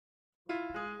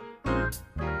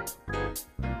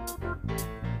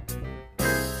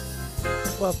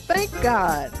Well, thank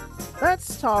God.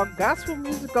 Let's Talk Gospel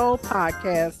Music Gold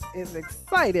podcast is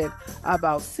excited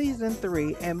about season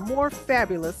 3 and more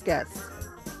fabulous guests.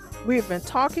 We've been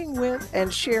talking with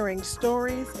and sharing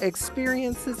stories,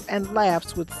 experiences, and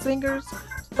laughs with singers,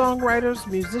 songwriters,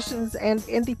 musicians, and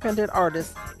independent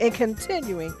artists in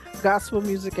continuing gospel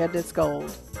music at its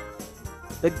gold.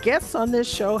 The guests on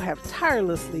this show have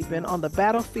tirelessly been on the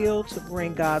battlefield to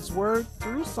bring God's word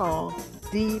through song,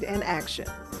 deed, and action.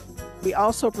 We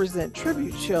also present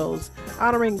tribute shows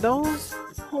honoring those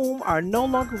whom are no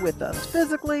longer with us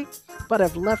physically, but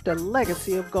have left a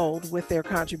legacy of gold with their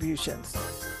contributions.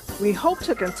 We hope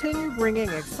to continue bringing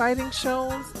exciting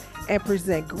shows and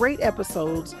present great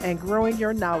episodes and growing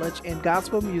your knowledge in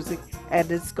gospel music at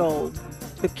its gold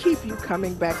to keep you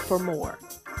coming back for more.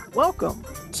 Welcome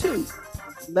to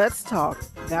Let's Talk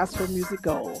Gospel Music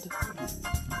Gold.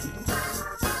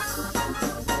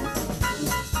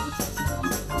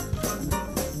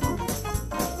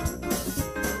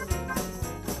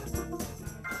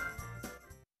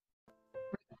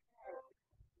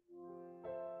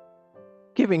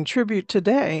 Giving tribute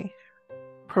today,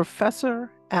 Professor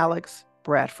Alex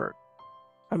Bradford,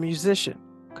 a musician,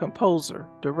 composer,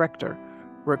 director,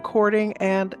 recording,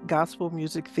 and gospel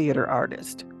music theater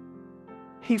artist.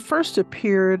 He first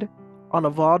appeared on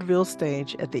a vaudeville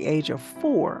stage at the age of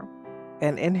 4,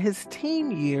 and in his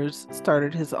teen years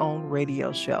started his own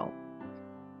radio show.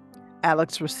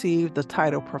 Alex received the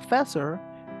title professor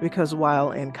because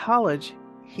while in college,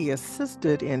 he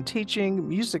assisted in teaching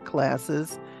music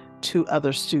classes to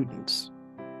other students.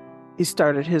 He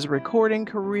started his recording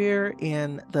career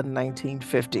in the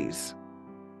 1950s.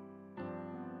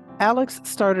 Alex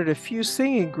started a few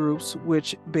singing groups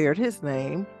which bared his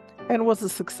name and was a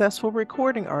successful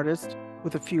recording artist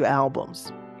with a few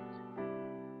albums.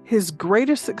 His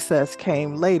greatest success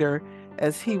came later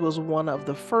as he was one of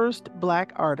the first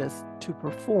Black artists to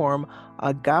perform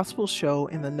a gospel show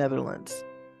in the Netherlands.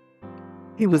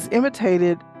 He was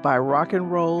imitated by rock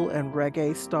and roll and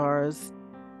reggae stars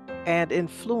and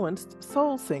influenced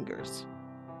soul singers.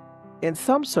 In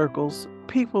some circles,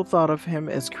 people thought of him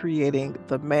as creating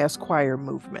the mass choir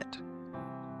movement.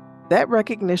 That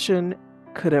recognition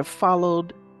could have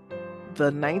followed the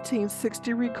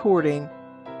 1960 recording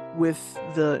with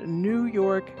the New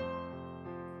York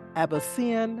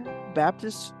Abyssinian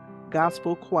Baptist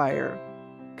Gospel Choir,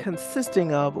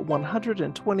 consisting of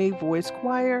 120 voice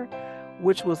choir,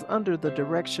 which was under the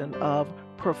direction of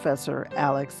Professor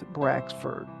Alex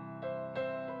Bradford.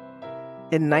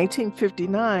 In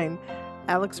 1959,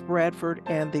 Alex Bradford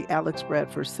and the Alex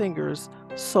Bradford Singers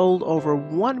sold over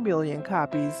 1 million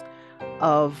copies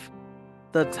of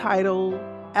the title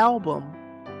album,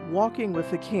 Walking with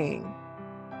the King.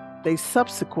 They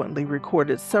subsequently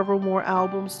recorded several more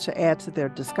albums to add to their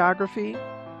discography.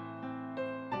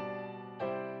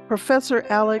 Professor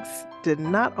Alex did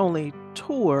not only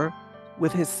tour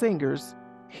with his singers,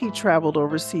 he traveled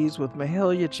overseas with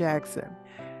Mahalia Jackson,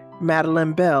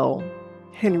 Madeline Bell,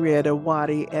 Henrietta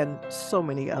Waddy, and so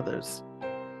many others.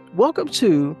 Welcome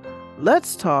to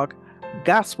Let's Talk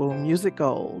Gospel Music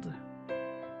Gold.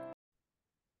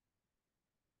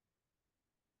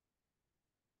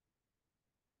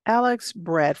 Alex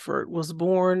Bradford was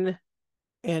born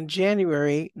in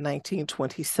January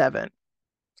 1927.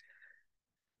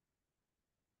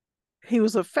 He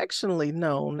was affectionately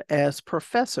known as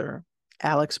Professor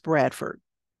Alex Bradford.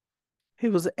 He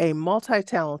was a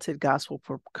multi-talented gospel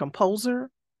composer,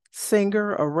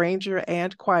 singer, arranger,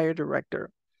 and choir director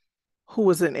who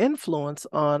was an influence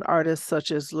on artists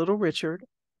such as Little Richard,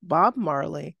 Bob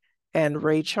Marley, and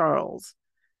Ray Charles,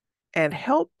 and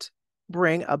helped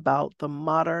bring about the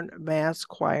modern mass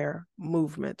choir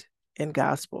movement in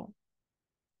gospel.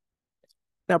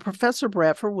 Now, Professor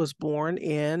Bradford was born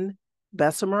in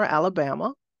Bessemer,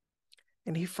 Alabama,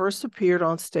 and he first appeared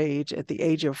on stage at the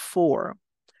age of 4,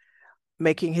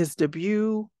 making his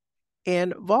debut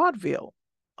in vaudeville,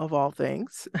 of all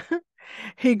things.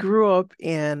 He grew up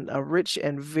in a rich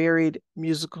and varied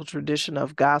musical tradition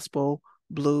of gospel,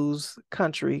 blues,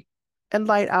 country, and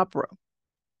light opera.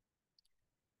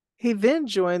 He then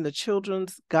joined the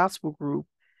children's gospel group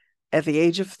at the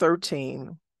age of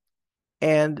 13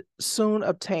 and soon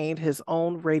obtained his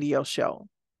own radio show.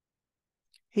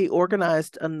 He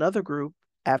organized another group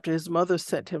after his mother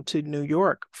sent him to New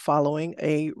York following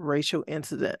a racial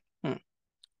incident.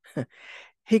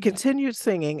 He continued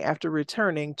singing after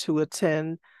returning to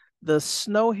attend the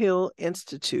Snow Hill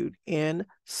Institute in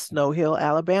Snow Hill,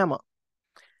 Alabama.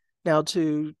 Now,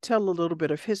 to tell a little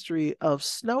bit of history of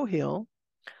Snow Hill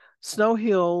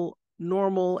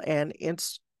Normal and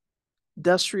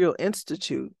Industrial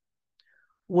Institute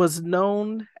was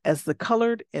known as the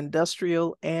Colored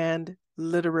Industrial and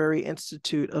Literary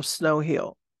Institute of Snow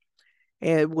Hill.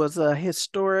 It was a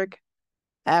historic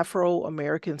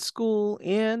Afro-American school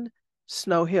in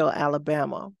Snow Hill,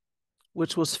 Alabama,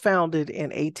 which was founded in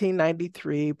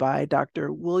 1893 by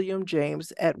Dr. William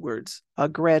James Edwards, a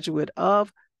graduate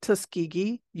of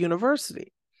Tuskegee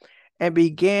University, and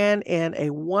began in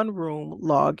a one-room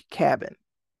log cabin.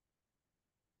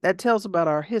 That tells about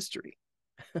our history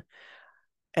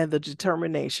and the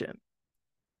determination.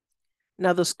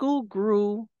 Now, the school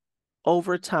grew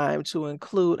over time to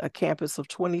include a campus of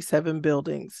 27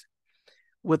 buildings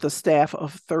with a staff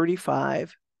of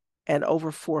 35 and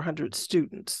over 400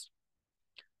 students.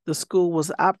 The school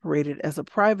was operated as a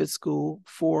private school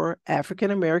for African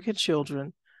American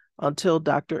children until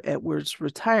Dr. Edwards'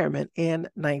 retirement in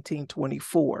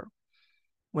 1924,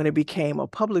 when it became a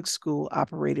public school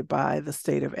operated by the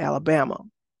state of Alabama.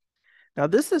 Now,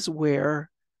 this is where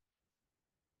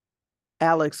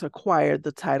Alex acquired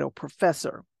the title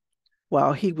professor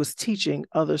while he was teaching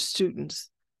other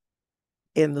students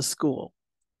in the school.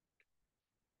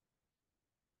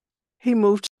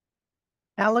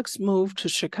 Alex moved to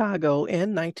Chicago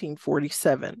in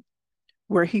 1947,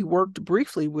 where he worked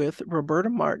briefly with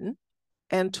Roberta Martin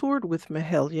and toured with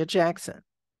Mahalia Jackson.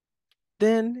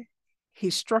 Then he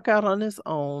struck out on his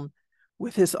own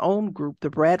with his own group,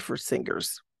 the Bradford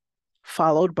Singers,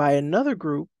 followed by another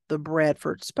group, the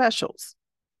Bradford Specials.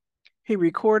 He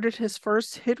recorded his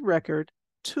first hit record,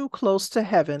 Too Close to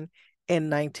Heaven, in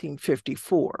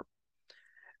 1954,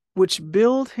 which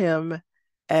billed him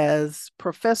as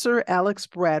Professor Alex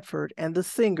Bradford and the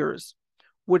Singers,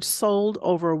 which sold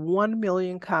over 1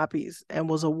 million copies and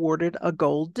was awarded a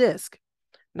gold disc.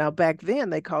 Now, back then,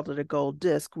 they called it a gold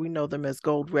disc. We know them as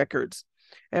gold records.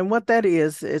 And what that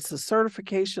is, it's a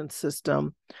certification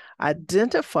system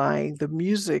identifying the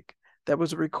music that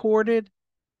was recorded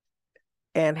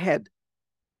and had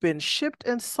been shipped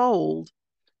and sold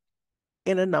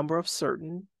in a number of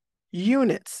certain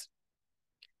units.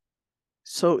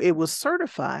 So it was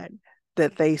certified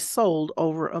that they sold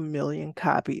over 1 million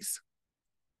copies.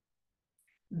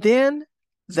 Then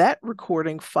that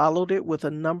recording followed it with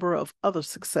a number of other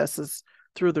successes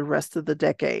through the rest of the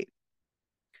decade.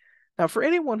 Now, for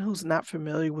anyone who's not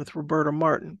familiar with Roberta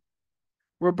Martin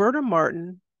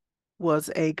was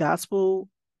a gospel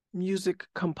music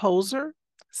composer,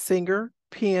 singer,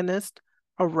 pianist,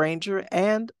 arranger,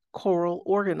 and choral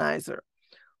organizer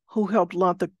who helped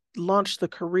launch the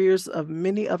careers of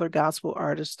many other gospel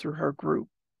artists through her group,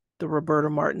 the Roberta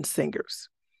Martin Singers.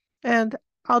 And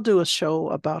I'll do a show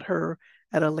about her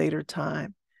at a later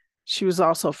time. She was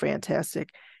also fantastic.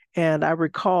 And I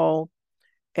recall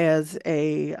as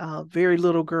a very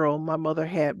little girl, my mother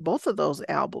had both of those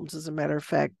albums, as a matter of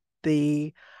fact,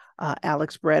 the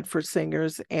Alex Bradford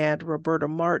Singers and Roberta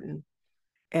Martin.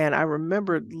 And I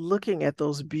remember looking at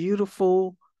those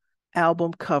beautiful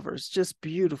album covers, just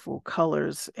beautiful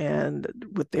colors and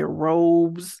with their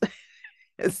robes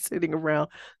and sitting around.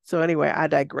 So anyway, I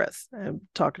digress. I'm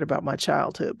talking about my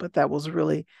childhood, but that was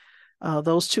really,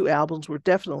 those two albums were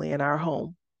definitely in our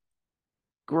home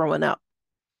growing up.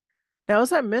 Now,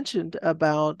 as I mentioned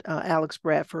about Alex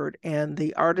Bradford and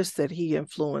the artists that he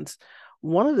influenced,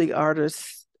 one of the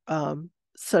artists,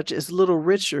 such as Little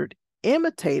Richard,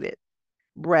 imitated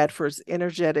Bradford's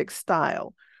energetic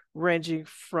style, ranging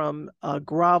from a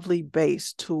grovelly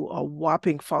bass to a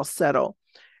whopping falsetto,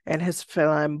 and his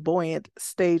flamboyant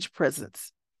stage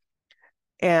presence.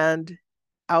 And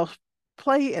I'll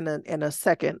play in a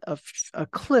second a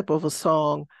clip of a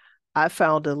song, I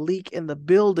Found a Leak in the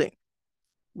Building,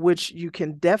 which you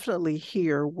can definitely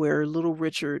hear where Little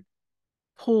Richard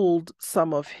pulled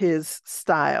some of his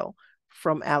style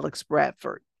from Alex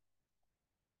Bradford.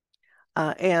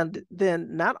 And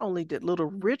then not only did Little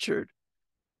Richard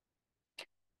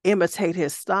imitate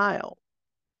his style,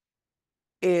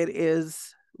 it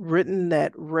is written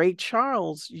that Ray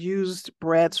Charles used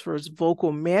Bradford's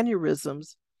vocal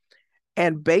mannerisms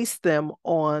and based them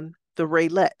on the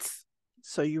Raylettes.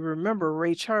 So you remember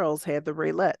Ray Charles had the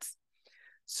Raylettes.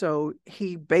 So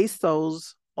he based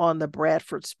those on the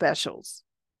Bradford Specials.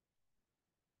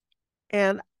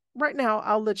 And right now,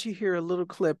 I'll let you hear a little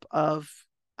clip of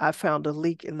I Found a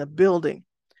Leak in the Building,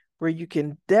 where you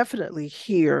can definitely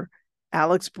hear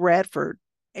Alex Bradford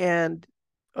and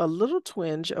a little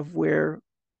twinge of where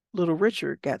Little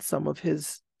Richard got some of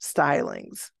his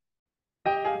stylings.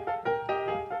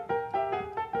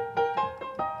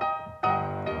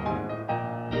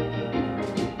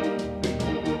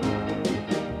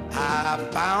 I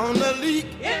found a leak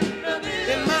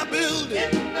in my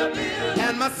building,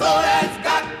 and my soul has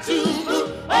got to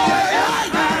move. Oh, yeah,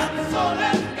 yeah. My soul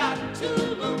has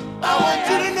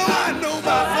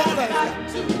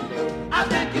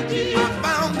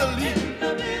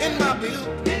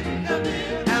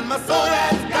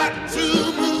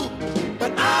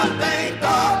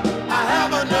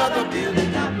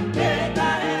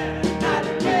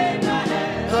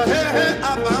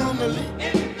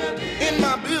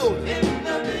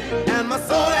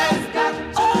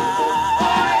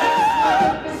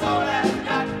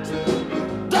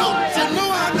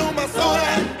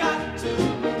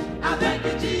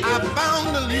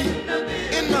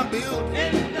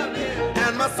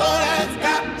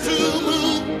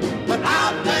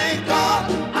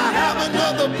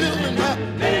another building.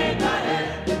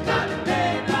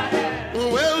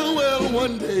 Well,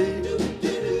 one day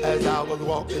as I was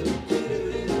walking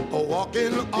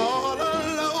all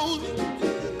alone,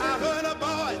 I heard a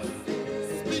voice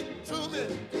speak to me.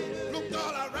 Looked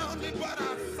all around me, but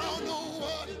I saw no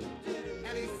one.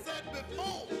 And he said,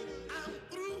 before I'm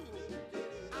through,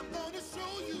 I'm going to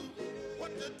show you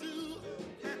what to do.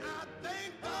 And I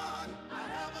thank God I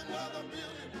have another building.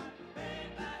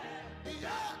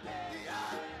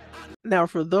 Now,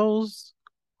 for those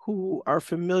who are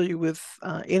familiar with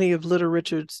any of Little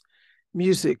Richard's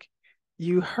music,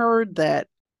 you heard that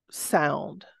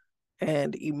sound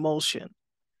and emotion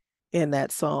in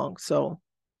that song. So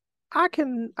I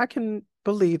can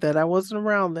believe that. I wasn't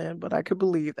around then, but I could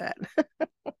believe that.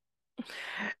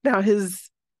 Now, his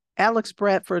Alex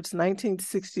Bradford's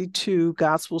 1962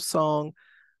 gospel song,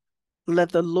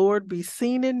 Let the Lord Be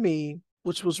Seen in Me,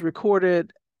 which was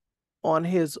recorded on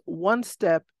his One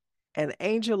Step and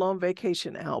Angel on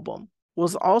Vacation album,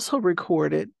 was also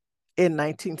recorded in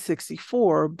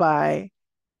 1964 by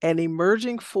an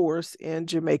emerging force in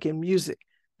Jamaican music.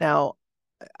 Now,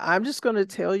 I'm just going to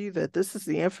tell you that this is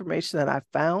the information that I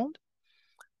found,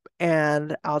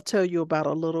 and I'll tell you about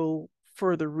a little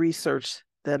further research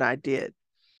that I did.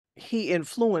 He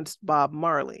influenced Bob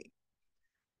Marley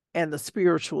and the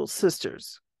Spiritual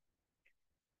Sisters.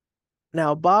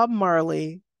 Now, Bob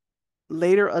Marley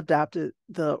later adopted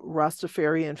the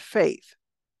Rastafarian faith,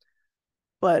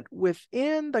 but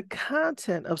within the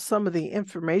content of some of the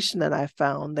information that I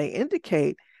found, they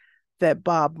indicate that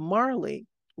Bob Marley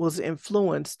was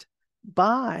influenced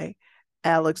by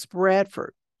Alex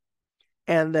Bradford,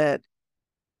 and that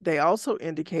they also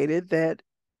indicated that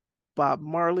Bob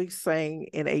Marley sang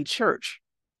in a church.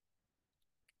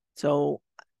 So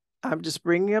I'm just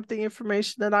bringing up the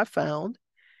information that I found,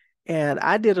 and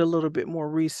I did a little bit more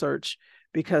research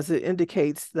because it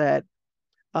indicates that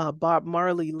Bob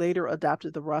Marley later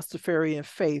adopted the Rastafarian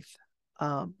faith,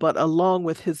 but along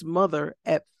with his mother,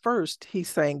 at first he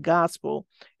sang gospel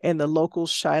in the local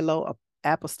Shiloh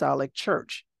Apostolic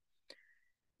Church.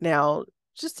 Now,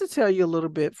 just to tell you a little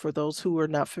bit for those who are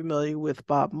not familiar with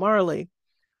Bob Marley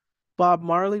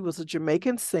was a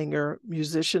Jamaican singer,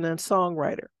 musician, and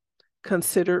songwriter,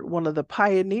 considered one of the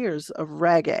pioneers of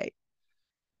reggae.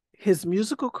 His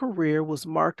musical career was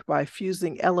marked by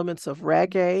fusing elements of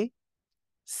reggae,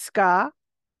 ska,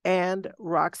 and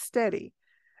rocksteady,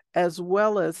 as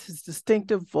well as his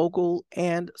distinctive vocal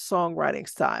and songwriting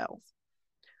styles.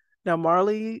 Now,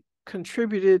 Marley's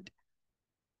contributions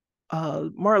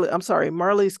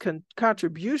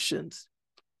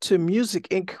to music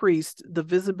increased the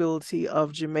visibility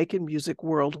of Jamaican music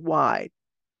worldwide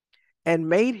and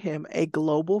made him a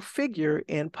global figure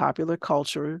in popular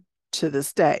culture to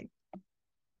this day.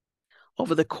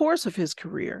 Over the course of his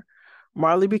career,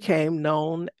 Marley became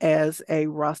known as a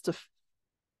Rastafarian.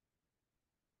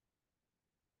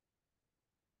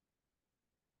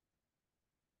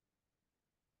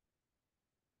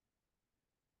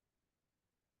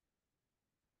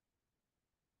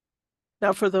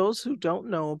 Now, for those who don't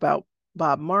know about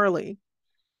Bob Marley,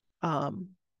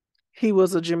 he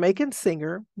was a Jamaican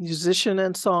singer, musician,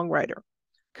 and songwriter,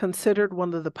 considered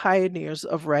one of the pioneers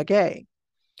of reggae.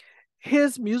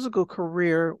 His musical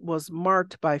career was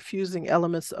marked by fusing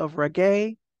elements of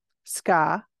reggae,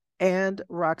 ska, and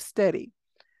rocksteady,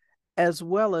 as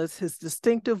well as his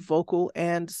distinctive vocal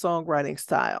and songwriting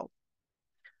style.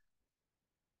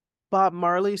 Bob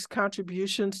Marley's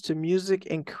contributions to music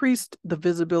increased the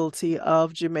visibility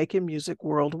of Jamaican music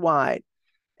worldwide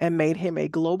and made him a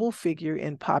global figure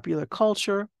in popular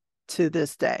culture to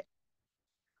this day.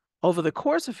 Over the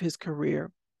course of his career,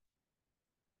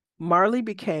 Marley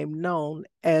became known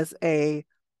as a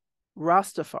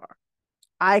Rastafari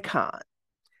icon,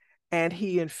 and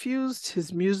he infused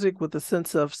his music with a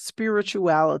sense of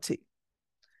spirituality.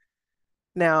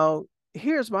 Now,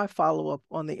 here's my follow-up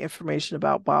on the information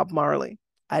about Bob Marley.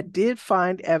 I did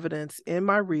find evidence in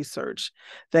my research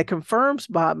that confirms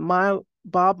Bob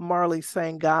Marley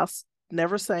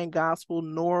never sang gospel,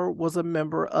 nor was a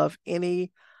member of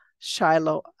any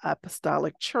Shiloh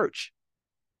Apostolic Church,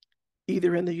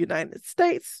 either in the United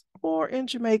States or in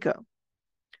Jamaica.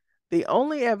 The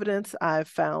only evidence I've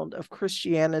found of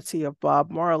Christianity of Bob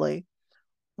Marley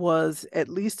was at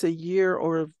least a year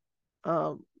or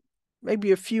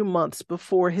maybe a few months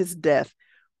before his death,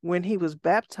 when he was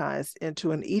baptized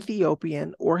into an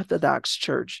Ethiopian Orthodox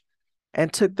church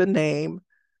and took the name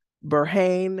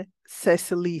Berhane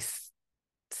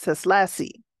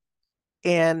Selassie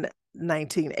in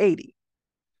 1980.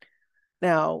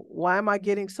 Now, why am I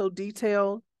getting so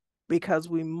detailed? Because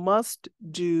we must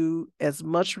do as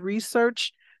much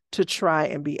research to try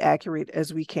and be accurate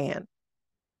as we can.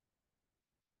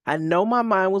 I know my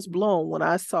mind was blown when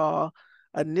I saw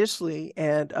initially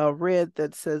and read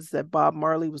that says that Bob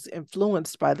Marley was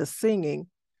influenced by the singing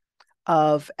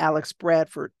of Alex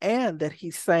Bradford and that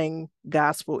he sang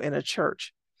gospel in a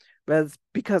church. But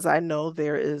because I know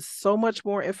there is so much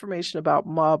more information about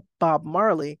Bob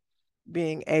Marley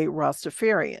being a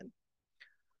Rastafarian.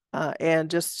 And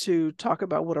just to talk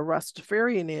about what a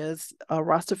Rastafarian is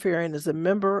a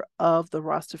member of the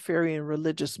Rastafarian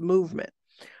religious movement.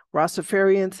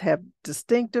 Rastafarians have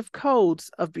distinctive codes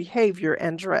of behavior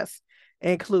and dress,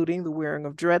 including the wearing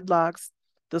of dreadlocks,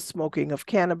 the smoking of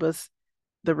cannabis,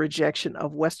 the rejection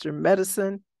of Western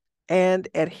medicine, and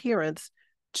adherence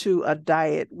to a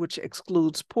diet which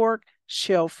excludes pork,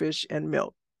 shellfish, and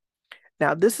milk.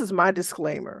 Now, this is my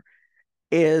disclaimer,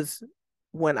 is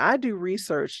when I do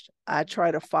research, I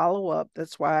try to follow up.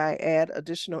 That's why I add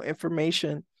additional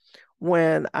information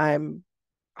when I'm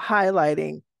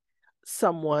highlighting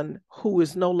someone who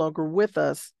is no longer with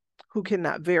us, who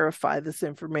cannot verify this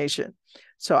information.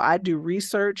 So I do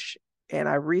research, and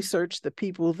I research the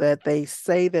people that they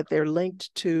say that they're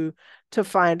linked to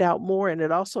find out more. And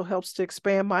it also helps to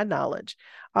expand my knowledge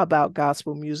about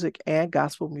gospel music and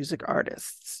gospel music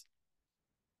artists.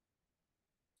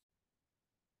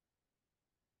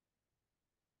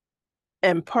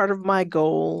 And part of my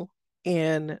goal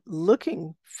in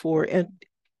looking for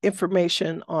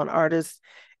information on artists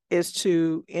is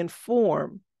to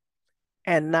inform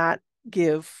and not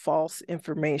give false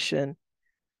information.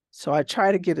 So I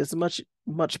try to get as much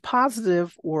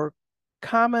positive or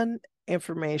common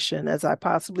information as I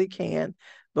possibly can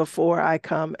before I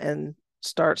come and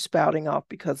start spouting off,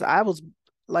 because I was,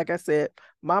 like I said,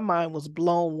 my mind was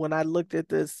blown when I looked at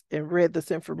this and read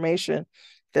this information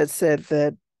that said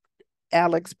that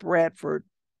Alex Bradford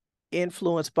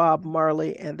influenced Bob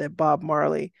Marley and that Bob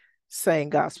Marley sang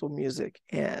gospel music.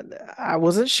 And I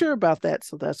wasn't sure about that.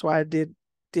 So that's why I did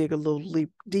dig a little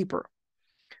deeper.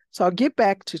 So I'll get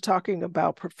back to talking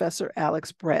about Professor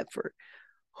Alex Bradford,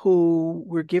 who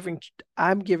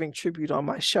I'm giving tribute on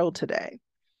my show today.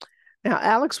 Now,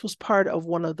 Alex was part of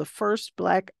one of the first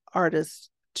Black artists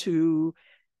to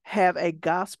have a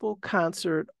gospel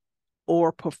concert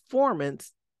or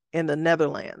performance in the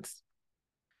Netherlands.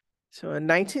 So in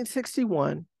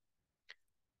 1961,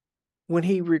 when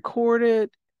his recording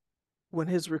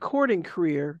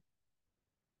career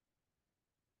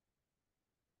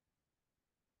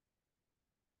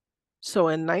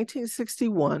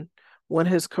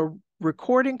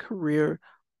recording career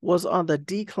was on the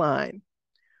decline,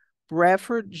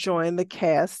 Bradford joined the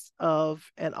cast of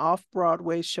an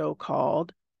off-Broadway show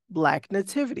called Black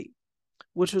Nativity,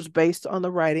 which was based on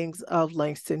the writings of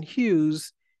Langston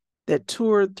Hughes that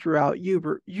toured throughout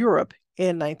Europe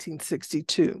in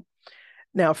 1962.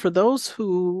 Now, for those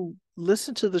who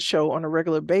listen to the show on a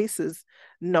regular basis,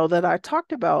 know that I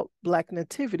talked about Black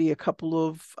Nativity a couple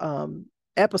of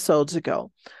episodes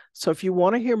ago. So if you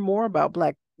want to hear more about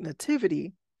Black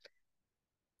Nativity,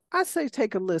 I say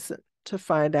take a listen to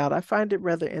find out. I find it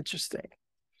rather interesting.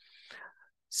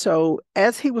 So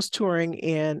as he was touring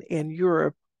in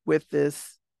Europe with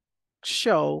this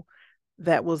show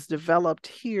that was developed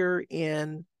here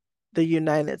in the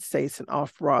United States and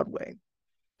off-Broadway.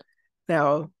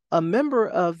 Now, a member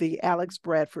of the Alex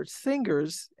Bradford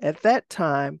Singers at that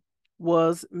time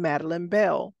was Madeline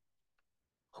Bell,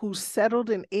 who settled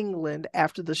in England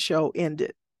after the show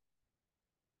ended.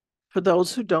 For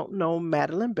those who don't know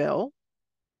Madeline Bell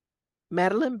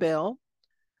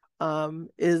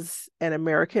is an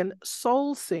American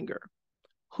soul singer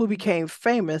who became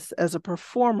famous as a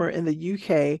performer in the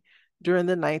UK during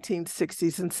the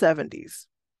 1960s and 70s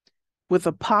with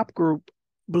the pop group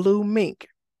Blue Mink,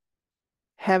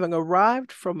 having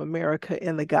arrived from America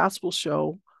in the gospel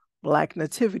show Black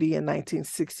Nativity in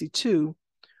 1962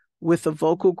 with the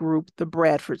vocal group the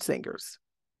Bradford Singers.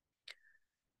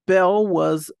 Bell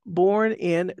was born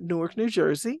in Newark, New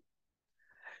Jersey.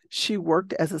 She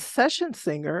worked as a session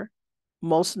singer,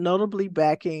 most notably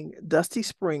backing Dusty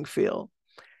Springfield,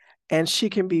 and she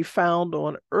can be found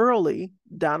on early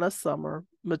Donna Summer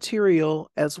material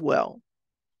as well.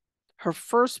 Her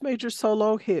first major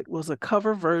solo hit was a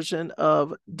cover version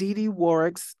of Dee Dee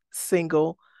Warwick's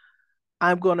single,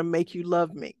 I'm Gonna Make You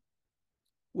Love Me,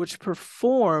 which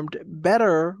performed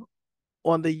better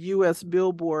on the US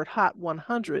Billboard Hot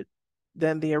 100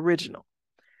 than the original.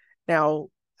 Now,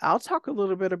 I'll talk a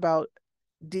little bit about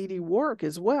Dee Dee Warwick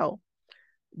as well.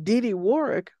 Dee Dee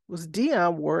Warwick was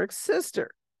Dionne Warwick's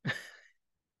sister.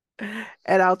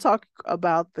 And I'll talk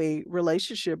about the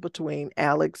relationship between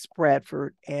Alex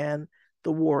Bradford and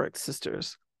the Warwick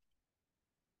sisters.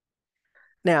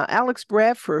 Now, Alex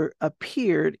Bradford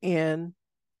appeared in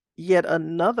yet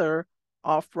another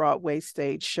off-Broadway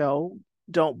stage show,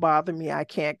 Don't Bother Me, I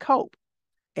Can't Cope.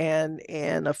 And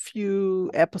in a few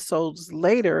episodes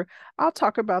later, I'll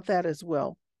talk about that as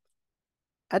well.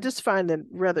 I just find it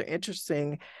rather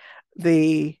interesting,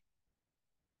 the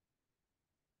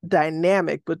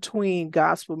dynamic between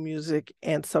gospel music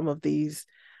and some of these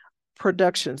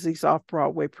productions, these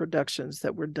off-Broadway productions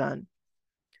that were done.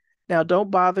 Now,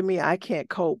 Don't Bother Me, I Can't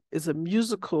Cope is a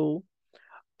musical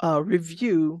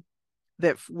review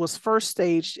that was first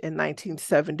staged in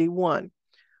 1971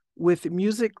 with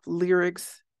music,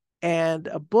 lyrics, and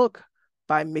a book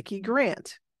by Mickey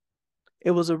Grant.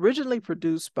 It was originally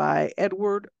produced by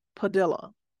Edward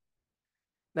Padilla.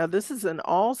 Now, this is an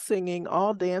all singing,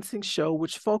 all dancing show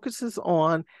which focuses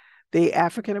on the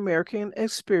African American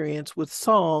experience with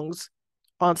songs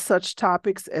on such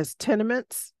topics as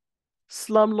tenements,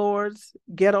 slumlords,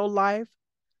 ghetto life,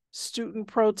 student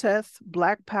protests,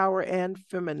 Black power, and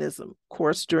feminism. Of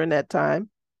course, during that time,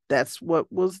 that's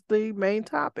what was the main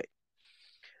topic.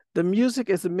 The music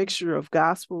is a mixture of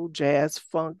gospel, jazz,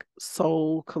 funk,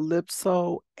 soul,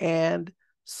 calypso, and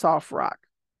soft rock.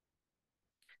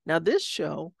 Now, this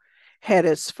show had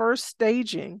its first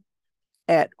staging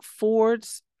at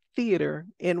Ford's Theater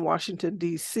in Washington,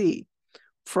 D.C.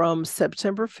 from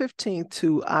September 15th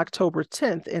to October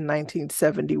 10th in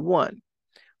 1971,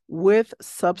 with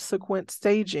subsequent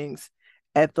stagings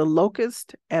at the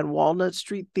Locust and Walnut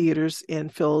Street Theaters in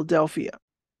Philadelphia.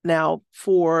 Now,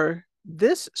 for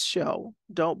this show,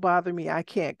 Don't Bother Me, I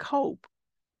Can't Cope,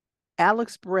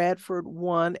 Alex Bradford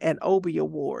won an Obie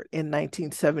Award in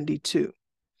 1972.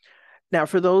 Now,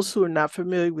 for those who are not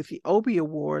familiar with the Obie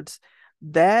Awards,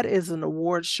 that is an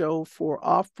award show for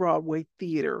off-Broadway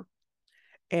theater.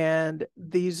 And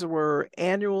these were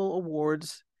annual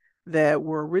awards that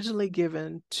were originally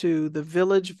given to the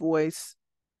Village Voice,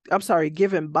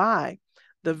 given by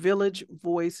the Village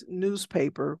Voice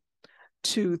newspaper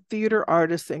to theater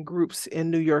artists and groups in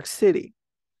New York City.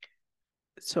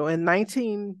 So in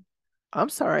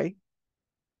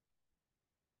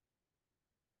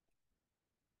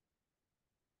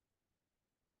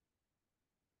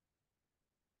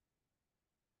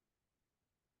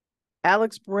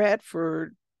Alex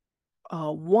Bradford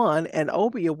won an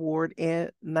Obie Award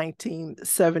in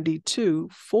 1972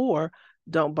 for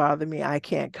Don't Bother Me, I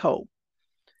Can't Cope.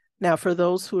 Now, for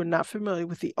those who are not familiar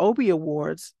with the Obie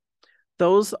Awards,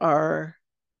 those are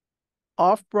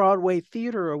off-Broadway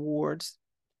theater awards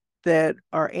that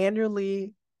are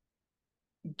annually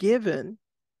given,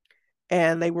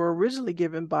 and they were originally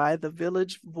given by the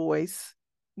Village Voice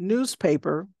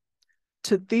newspaper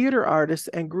to theater artists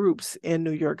and groups in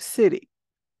New York City.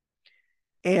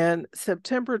 In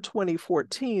September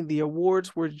 2014, the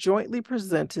awards were jointly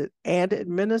presented and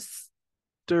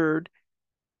administered.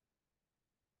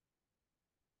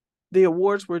 The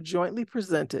awards were jointly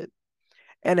presented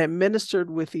and administered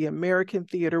with the American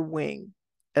Theater Wing.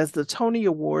 As the Tony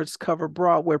Awards cover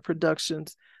Broadway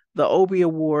productions, the Obie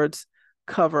Awards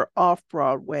cover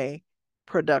off-Broadway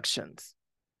productions.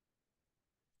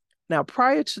 Now,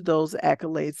 prior to those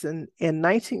accolades, in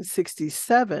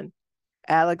 1967,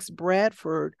 Alex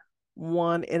Bradford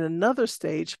won in another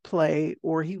stage play,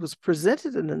 or he was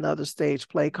presented in another stage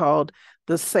play called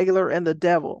The Sailor and the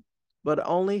Devil, but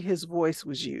only his voice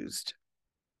was used.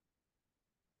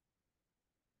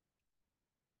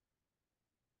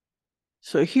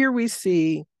 So here we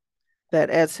see that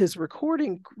as his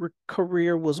recording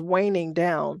career was waning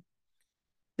down,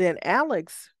 then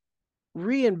Alex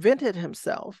reinvented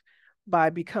himself by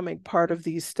becoming part of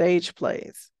these stage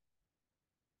plays.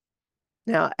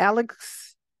 Now,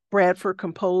 Alex Bradford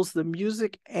composed the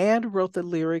music and wrote the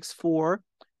lyrics for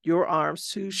Your Arms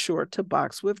Too Short to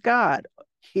Box with God.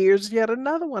 Here's yet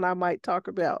another one I might talk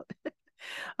about,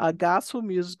 a gospel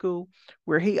musical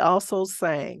where he also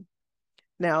sang.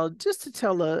 Now, just to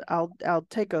tell I'll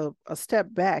take a step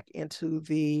back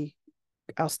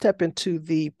I'll step into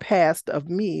the past of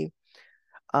me,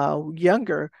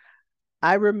 younger.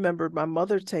 I remember my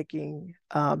mother taking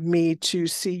me to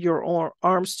see Your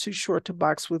Arms Too Short to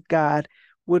Box with God,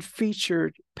 would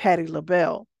feature Patti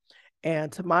LaBelle.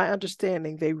 And to my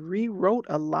understanding, they rewrote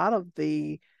a lot of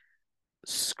the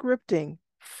scripting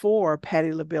for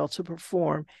Patti LaBelle to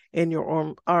perform in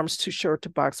Your Arms Too Short to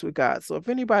Box with God. So if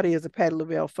anybody is a Patti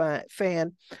LaBelle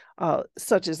fan,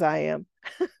 such as I am,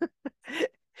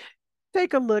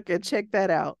 take a look and check that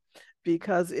out,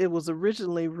 because it was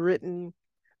originally written,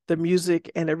 the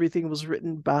music and everything was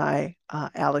written by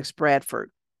Alex Bradford.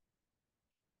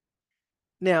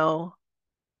 Now,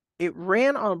 it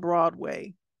ran on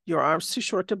Broadway, Your Arms Too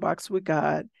Short to Box with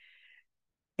God,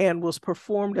 and was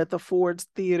performed at the Ford's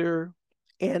Theater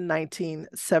in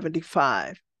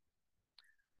 1975.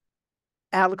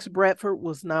 Alex Bradford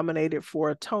was nominated for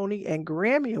a Tony and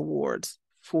Grammy Awards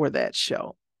for that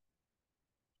show.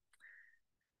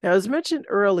 Now, as mentioned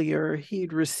earlier,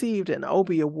 he'd received an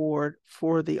Obie Award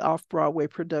for the off-Broadway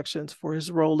productions for his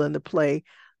role in the play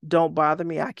Don't Bother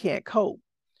Me, I Can't Cope,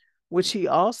 which he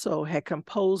also had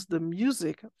composed the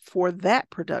music for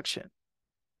that production.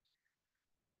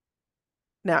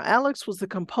 Now, Alex was the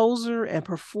composer and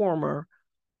performer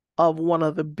of one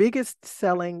of the biggest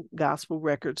selling gospel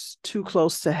records, Too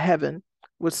Close to Heaven,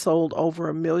 which sold over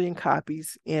 1 million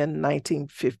copies in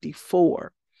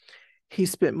 1954. He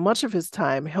spent much of his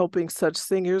time helping such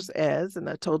singers as, and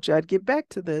I told you I'd get back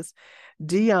to this,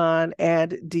 Dionne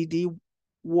and Dee Dee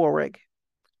Warwick,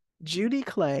 Judy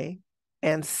Clay,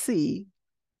 and C,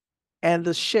 and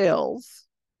the Shells.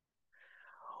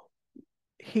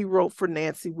 He wrote for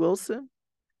Nancy Wilson,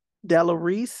 Della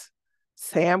Reese,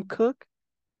 Sam Cooke,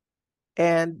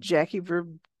 and Jackie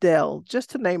Verdell, just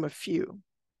to name a few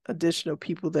additional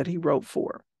people that he wrote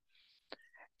for.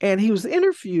 And he was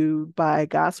interviewed by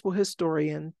gospel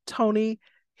historian Tony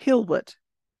Hilbert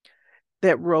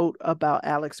that wrote about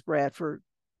Alex Bradford,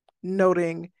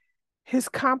 noting his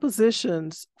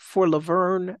compositions for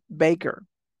Laverne Baker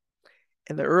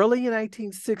in the early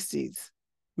 1960s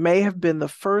may have been the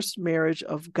first marriage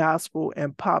of gospel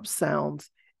and pop sounds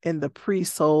in the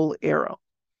pre-soul era.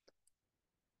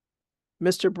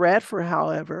 Mr. Bradford,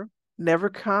 however, never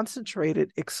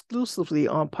concentrated exclusively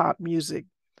on pop music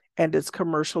and its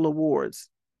commercial awards.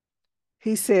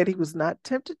 He said he was not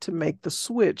tempted to make the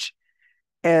switch,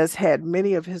 as had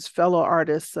many of his fellow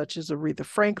artists such as Aretha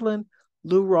Franklin,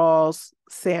 Lou Rawls,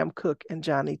 Sam Cooke, and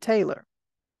Johnny Taylor.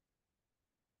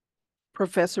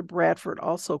 Professor Bradford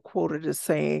also quoted as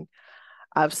saying,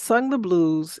 "I've sung the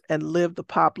blues and lived the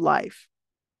pop life.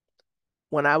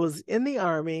 When I was in the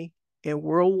Army in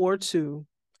World War II,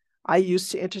 I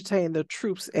used to entertain the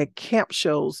troops at camp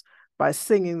shows by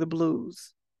singing the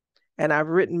blues, and I've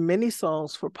written many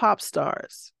songs for pop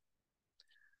stars.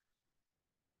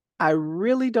 I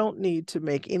really don't need to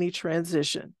make any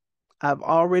transition. I've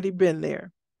already been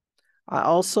there. I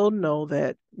also know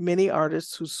that many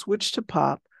artists who switch to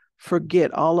pop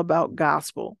forget all about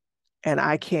gospel, and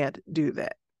I can't do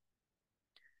that."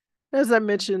 As I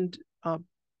mentioned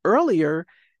earlier,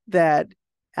 that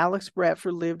Alex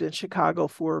Bradford lived in Chicago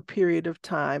for a period of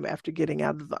time after getting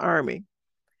out of the Army.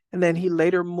 And then he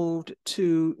later moved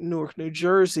to Newark, New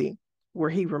Jersey, where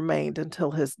he remained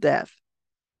until his death.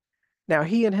 Now,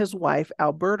 he and his wife,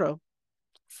 Alberta,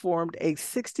 formed a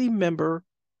 60-member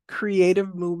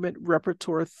creative movement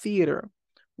repertoire theater,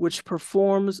 which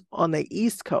performs on the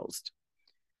East Coast.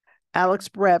 Alex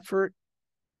Bradford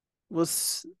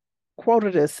was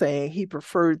quoted as saying he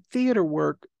preferred theater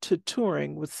work to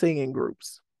touring with singing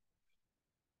groups.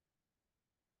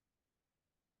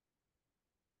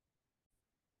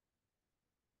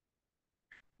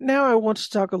 Now I want to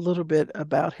talk a little bit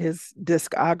about his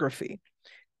discography.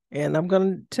 And I'm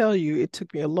going to tell you, it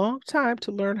took me a long time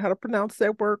to learn how to pronounce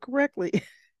that word correctly.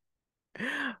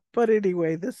 But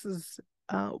anyway, this is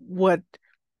what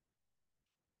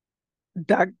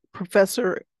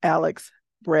Professor Alex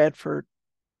Bradford.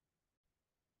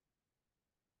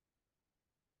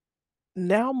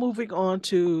 Now moving on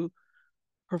to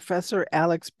Professor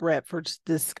Alex Bradford's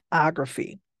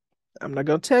discography. I'm not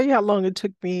going to tell you how long it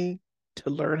took me to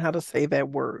learn how to say that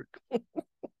word.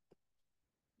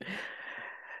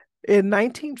 In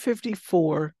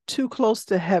 1954, Too Close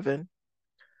to Heaven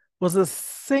was a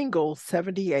single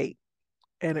 78,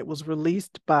 and it was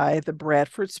released by the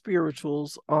Bradford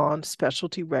Spirituals on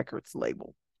Specialty Records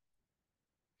label.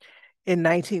 In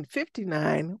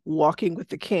 1959, Walking with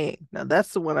the King. Now,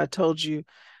 that's the one I told you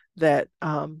that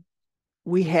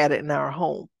we had it in our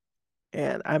home.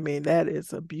 And I mean, that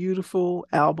is a beautiful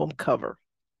album cover.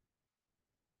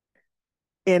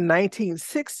 In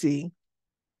 1960,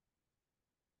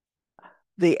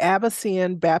 the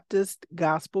Abyssinian Baptist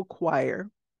Gospel Choir,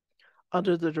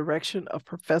 under the direction of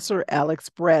Professor Alex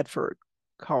Bradford,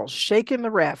 called Shaking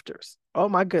the Rafters. Oh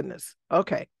my goodness.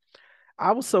 Okay.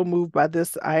 I was so moved by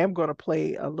this. I am going to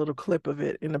play a little clip of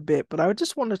it in a bit, but I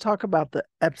just want to talk about the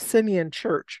Abyssinian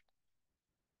Church,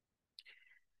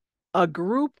 a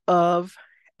group of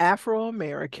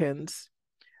Afro-Americans,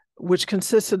 which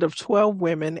consisted of 12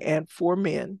 women and 4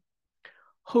 men,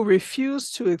 who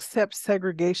refused to accept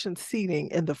segregation seating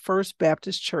in the First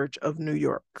Baptist Church of New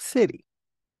York City.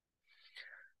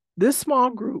 This small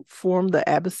group formed the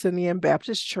Abyssinian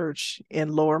Baptist Church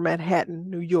in Lower Manhattan,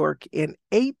 New York in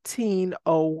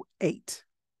 1808.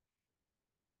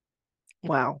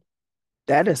 Wow,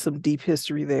 That is some deep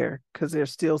history there because they're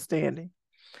still standing.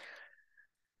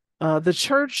 The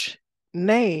church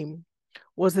name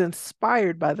was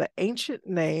inspired by the ancient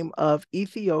name of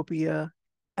Ethiopia,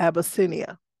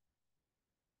 Abyssinia.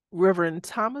 Reverend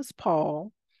Thomas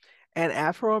Paul, an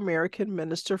Afro-American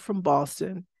minister from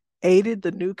Boston, aided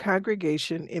the new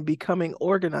congregation in becoming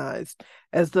organized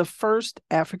as the first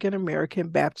African-American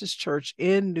Baptist church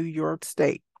in New York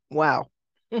State. Wow.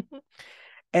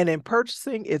 And in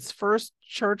purchasing its first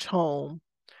church home,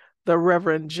 the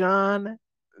Reverend John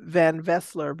Van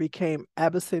Vessler became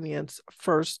Abyssinian's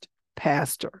first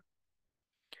pastor.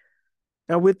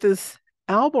 Now, with this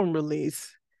album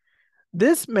release,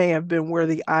 this may have been where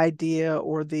the idea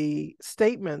or the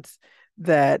statements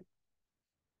that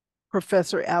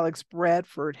Professor Alex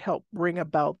Bradford helped bring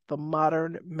about the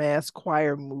modern mass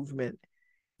choir movement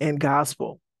in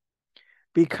gospel,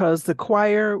 because the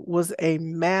choir was a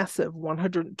massive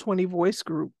 120 voice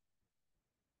group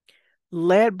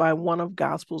led by one of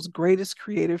gospel's greatest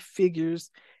creative figures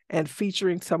and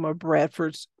featuring some of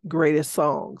Bradford's greatest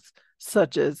songs,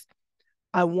 such as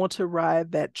I Want to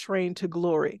Ride That Train to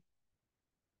Glory.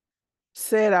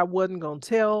 Said I wasn't going to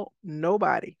tell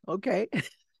nobody. Okay.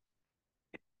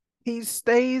 He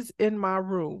Stays in My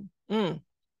Room.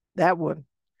 That one.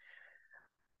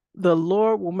 The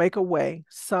Lord Will Make a Way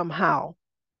Somehow.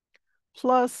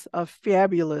 Plus a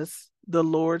fabulous The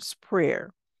Lord's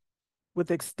Prayer with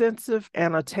extensive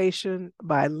annotation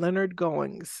by Leonard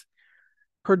Goings,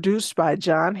 produced by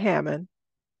John Hammond.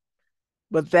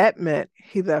 But that meant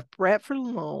he left Bradford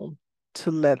alone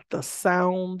to let the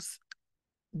sounds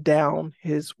down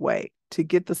his way, to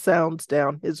get the sounds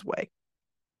down his way.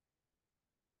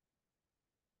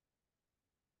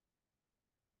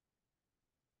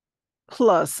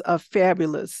 Plus a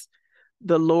fabulous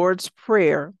The Lord's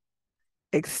Prayer,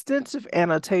 extensive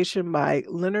annotation by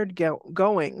Leonard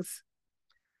Goings,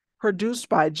 produced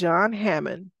by John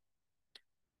Hammond.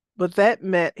 But that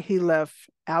meant he left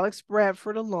Alex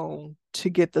Bradford alone to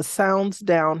get the sounds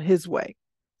down his way.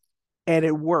 And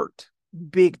it worked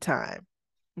big time.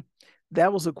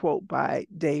 That was a quote by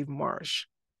Dave Marsh.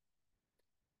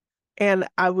 And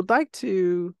I would like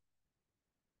to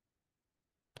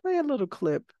play a little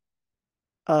clip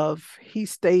of He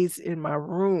Stays in My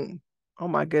Room. Oh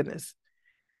my goodness.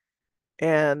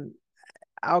 And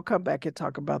I'll come back and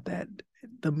talk about that,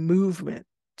 the movement.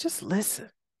 Just listen.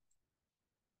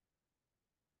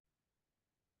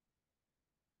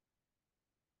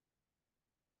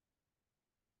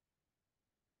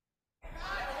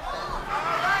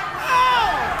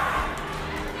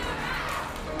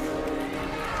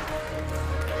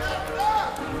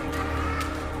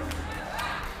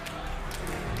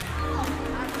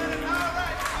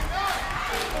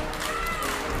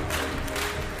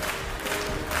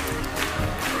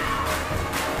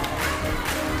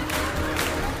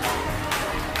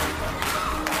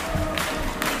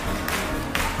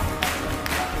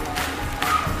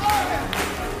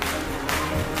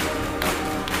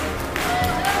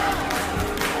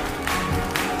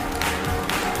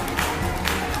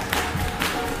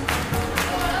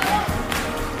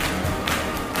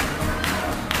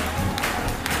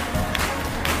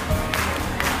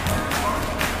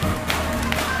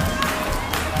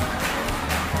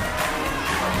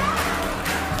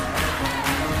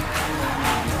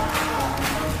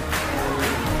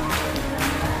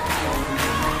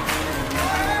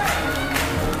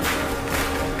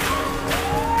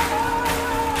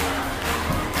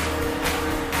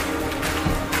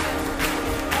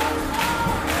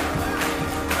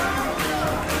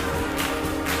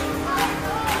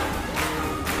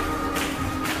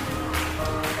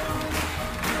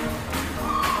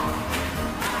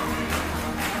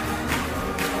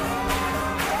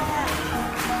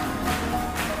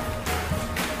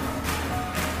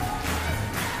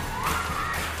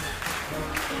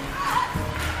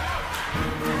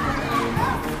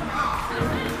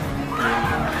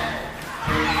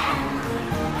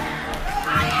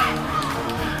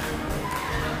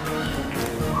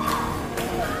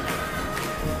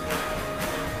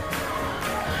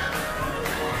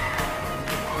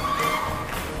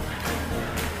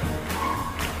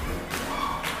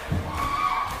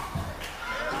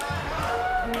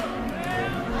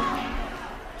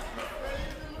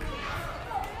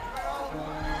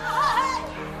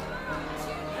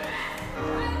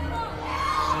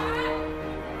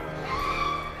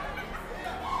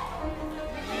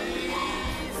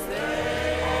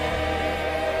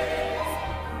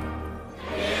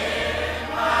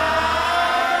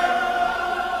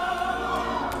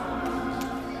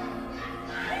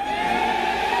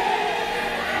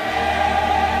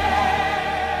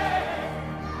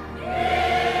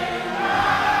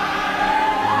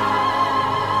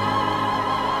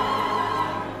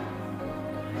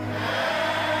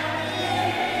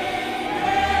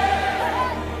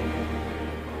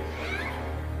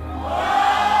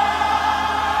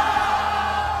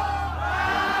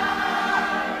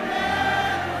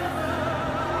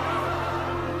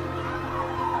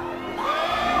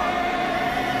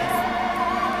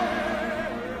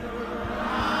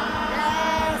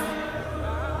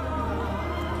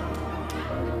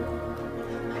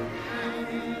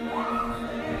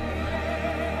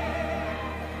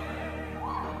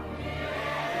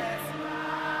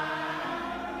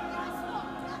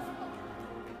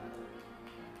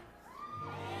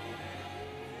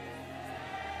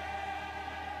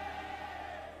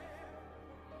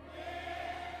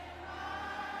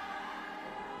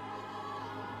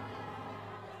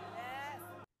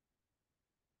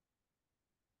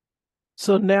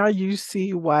 So now you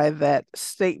see why that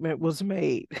statement was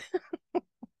made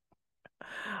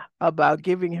about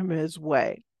giving him his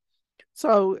way.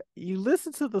 So you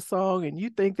listen to the song and you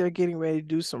think they're getting ready to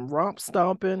do some romp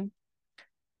stomping,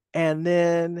 and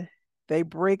then they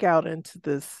break out into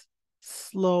this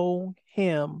slow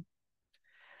hymn.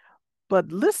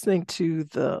 But listening to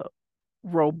the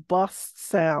robust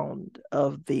sound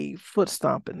of the foot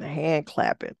stomping, the hand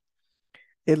clapping,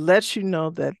 it lets you know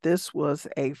that this was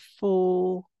a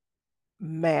full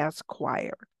mass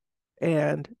choir.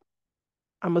 And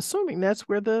I'm assuming that's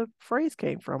where the phrase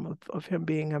came from of him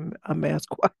being a mass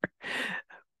choir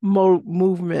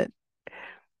movement.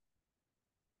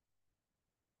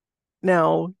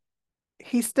 Now,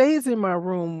 he stays in my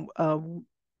room.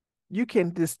 You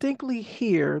can distinctly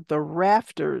hear the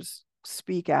rafters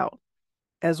speak out,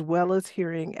 as well as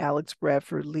hearing Alex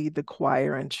Bradford lead the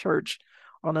choir in church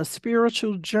on a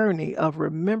spiritual journey of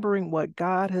remembering what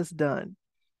God has done.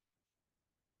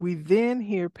 We then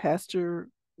hear Pastor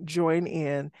join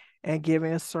in and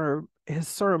giving his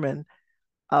sermon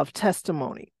of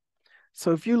testimony.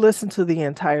 So if you listen to the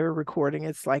entire recording,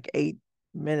 it's like 8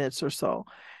 minutes or so.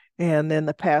 And then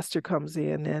the pastor comes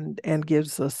in and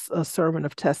gives us a sermon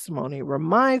of testimony. It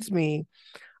reminds me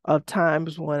of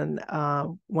times when I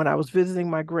was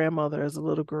visiting my grandmother as a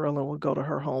little girl and would go to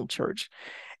her home church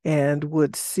and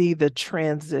would see the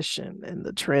transition and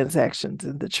the transactions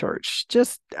in the church.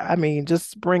 Just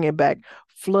bringing back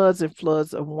floods and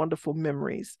floods of wonderful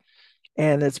memories.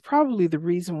 And it's probably the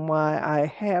reason why I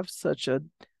have such a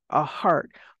heart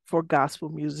for gospel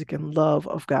music and love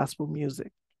of gospel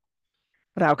music.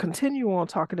 But I'll continue on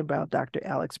talking about Dr.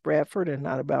 Alex Bradford and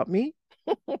not about me.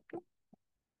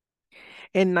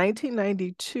 In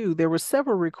 1992, there were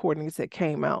several recordings that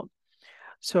came out.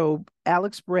 So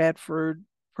Alex Bradford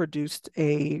produced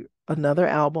another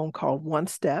album called One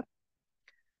Step.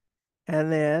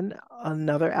 And then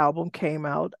another album came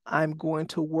out, I'm Going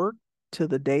to Work Till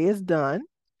the Day Is Done.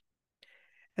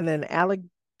 And then Alex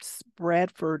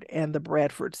Bradford and the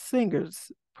Bradford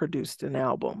Singers produced an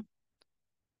album.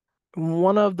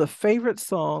 One of the favorite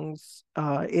songs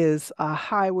is A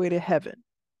Highway to Heaven.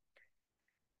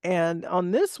 And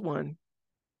on this one,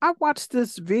 I watched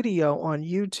this video on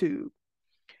YouTube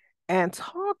and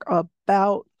talk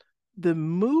about the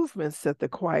movements that the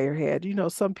choir had. You know,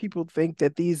 some people think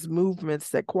that these movements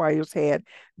that choirs had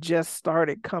just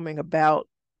started coming about,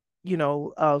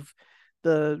 of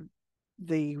the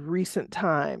recent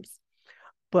times.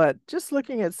 But just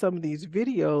looking at some of these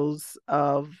videos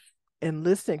and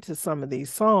listening to some of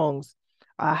these songs,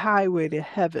 A Highway to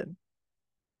Heaven,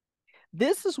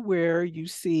 this is where you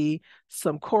see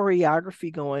some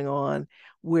choreography going on,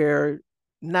 where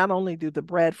not only do the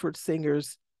Bradford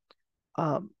Singers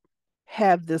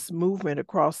have this movement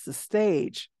across the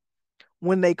stage,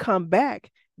 when they come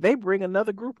back, they bring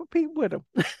another group of people with them.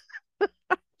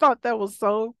 I thought that was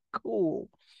so cool.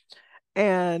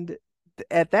 And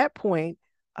at that point,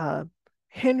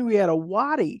 Henrietta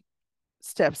Waddy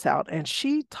steps out and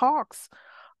she talks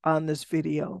on this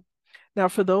video. Now,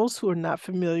 for those who are not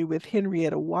familiar with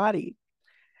Henrietta Waddy,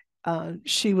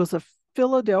 she was a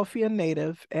Philadelphia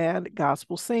native and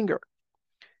gospel singer.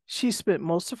 She spent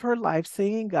most of her life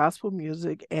singing gospel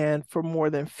music, and for more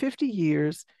than 50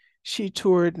 years, she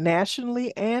toured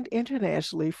nationally and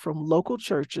internationally from local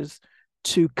churches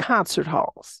to concert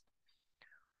halls.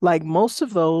 Like most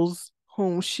of those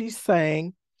whom she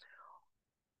sang,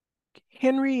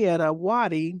 Henrietta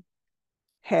Waddy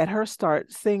had her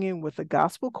start singing with the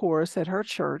gospel chorus at her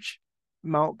church,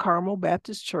 Mount Carmel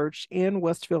Baptist Church in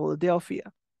West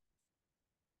Philadelphia.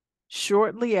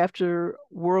 Shortly after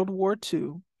World War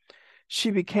II, she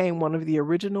became one of the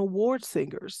original Ward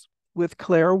singers with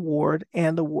Clara Ward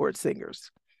and the Ward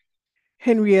Singers.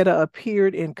 Henrietta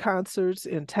appeared in concerts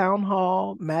in Town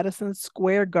Hall, Madison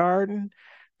Square Garden,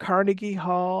 Carnegie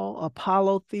Hall,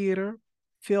 Apollo Theater,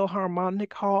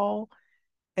 Philharmonic Hall,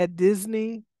 at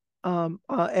Disneyland,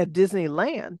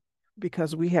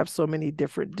 because we have so many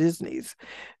different Disneys,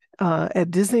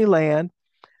 at Disneyland,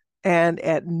 and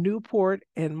at Newport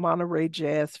and Monterey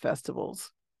Jazz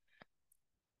Festivals.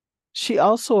 She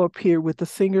also appeared with the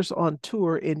singers on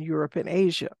tour in Europe and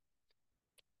Asia.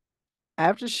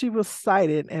 After she was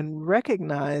cited and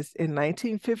recognized in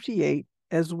 1958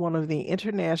 as one of the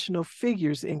international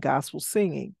figures in gospel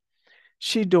singing,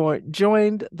 she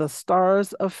joined the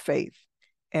Stars of Faith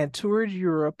and toured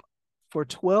Europe for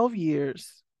 12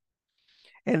 years.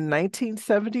 In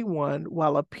 1971,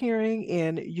 while appearing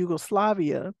in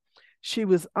Yugoslavia, she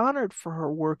was honored for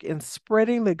her work in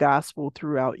spreading the gospel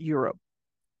throughout Europe.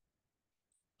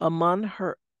 Among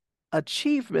her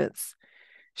achievements,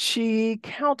 she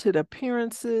counted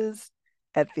appearances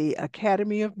at the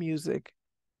Academy of Music,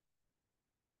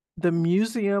 the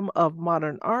Museum of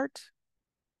Modern Art,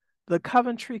 the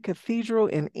Coventry Cathedral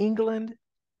in England,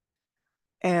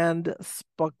 and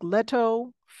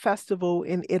Spoleto Festival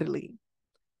in Italy,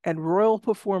 and royal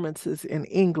performances in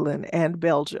England and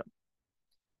Belgium.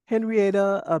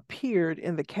 Henrietta appeared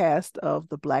in the cast of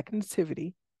The Black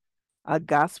Nativity, a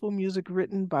gospel music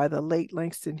written by the late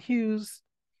Langston Hughes.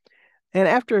 And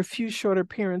after a few short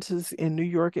appearances in New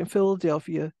York and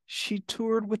Philadelphia, she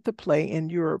toured with the play in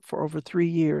Europe for over 3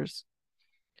 years.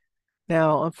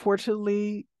 Now,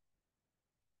 unfortunately,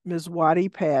 Ms. Waddy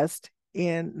passed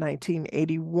in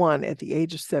 1981 at the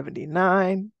age of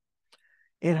 79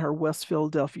 in her West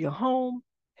Philadelphia home,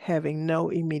 having no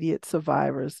immediate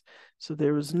survivors. So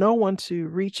there was no one to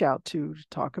reach out to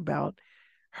talk about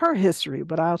her history,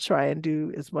 but I'll try and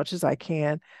do as much as I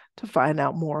can to find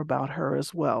out more about her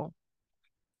as well.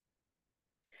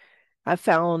 I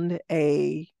found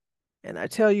and I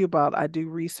tell you about, I do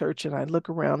research and I look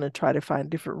around and try to find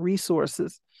different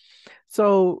resources.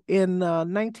 So in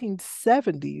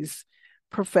 1970s,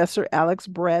 Professor Alex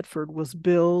Bradford was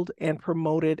billed and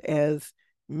promoted as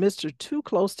Mr. Too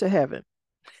Close to Heaven,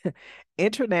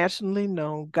 internationally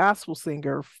known gospel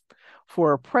singer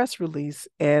for a press release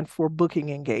and for booking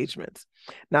engagements.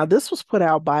 Now, this was put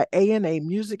out by A&A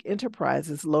Music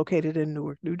Enterprises located in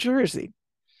Newark, New Jersey.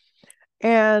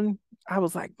 And I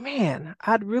was like, man,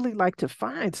 I'd really like to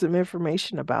find some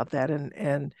information about that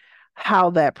and how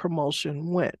that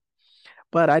promotion went.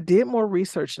 But I did more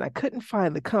research and I couldn't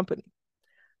find the company.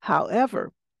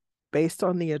 However, based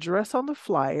on the address on the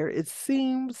flyer, it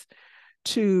seems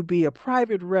to be a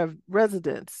private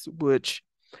residence, which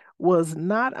was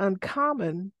not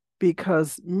uncommon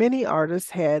because many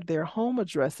artists had their home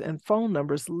address and phone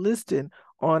numbers listed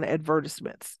on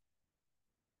advertisements.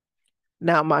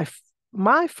 Now,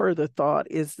 my further thought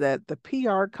is that the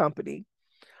PR company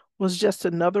was just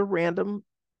another random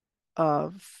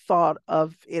thought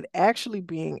of it actually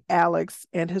being Alex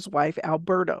and his wife,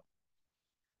 Alberta.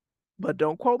 But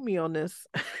don't quote me on this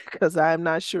because I'm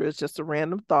not sure. It's just a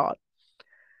random thought.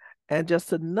 And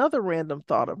just another random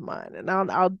thought of mine. And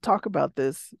I'll talk about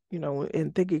this,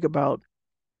 in thinking about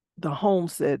the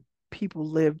homes that people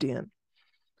lived in,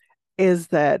 is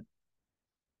that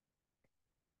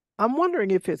I'm wondering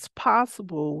if it's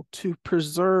possible to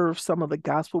preserve some of the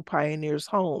gospel pioneers'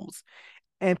 homes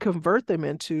and convert them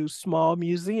into small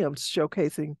museums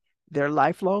showcasing their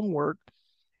lifelong work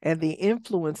and the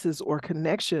influences or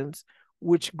connections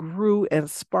which grew and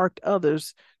sparked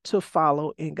others to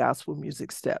follow in gospel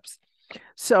music steps.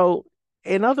 So,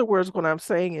 in other words, what I'm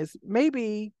saying is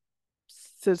maybe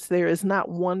since there is not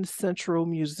one central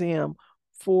museum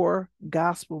for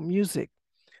gospel music,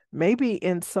 maybe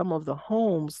in some of the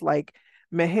homes, like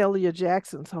Mahalia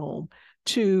Jackson's home,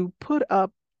 to put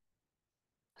up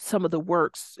some of the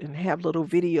works and have little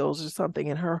videos or something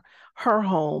in her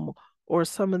home, or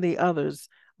some of the others,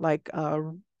 like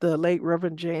the late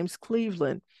Reverend James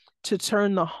Cleveland, to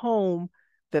turn the home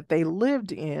that they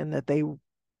lived in, that they,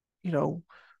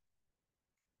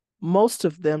 most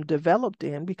of them developed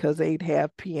in, because they'd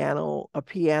have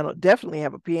definitely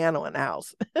have a piano in the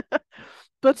house,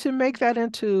 but to make that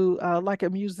into like a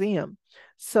museum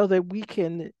so that we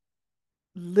can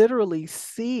literally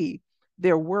see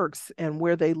their works and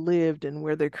where they lived and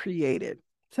where they're created.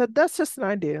 So that's just an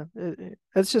idea.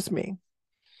 That's just me.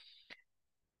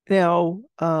 Now,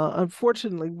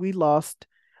 unfortunately, we lost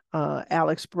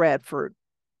Alex Bradford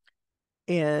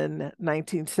in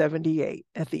 1978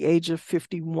 at the age of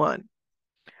 51.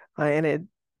 And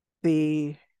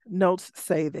the notes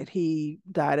say that he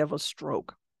died of a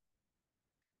stroke.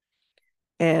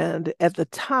 And at the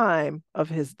time of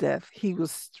his death, he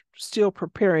was still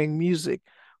preparing music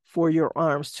for Your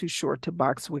Arms Too Short to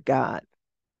Box with God.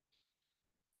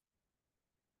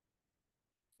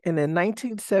 And in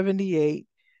 1978,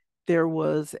 there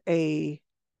was a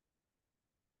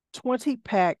 20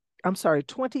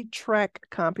 track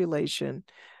compilation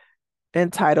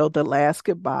entitled The Last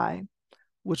Goodbye,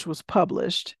 which was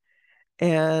published.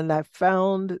 And I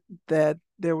found that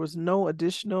there was no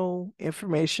additional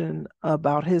information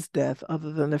about his death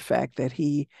other than the fact that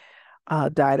he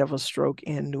died of a stroke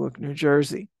in Newark, New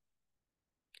Jersey.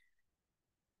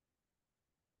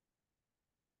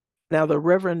 Now, the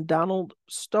Reverend Donald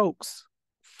Stokes,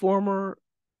 former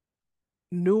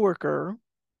Newarker,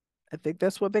 I think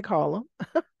that's what they call him,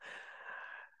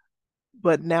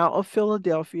 but now of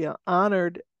Philadelphia,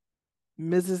 honored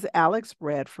Mrs. Alex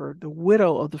Bradford, the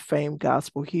widow of the famed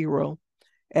gospel hero,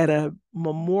 at a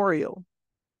memorial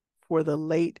for the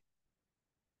late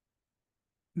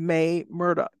Mae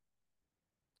Murdock,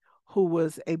 who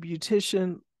was a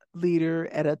beautician leader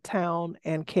at a town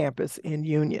and campus in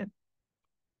Union.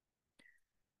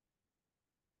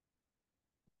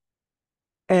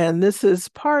 And this is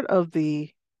part of the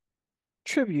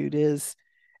tribute is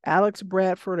Alex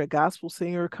Bradford, a gospel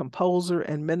singer, composer,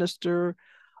 and minister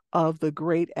of the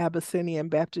Great Abyssinian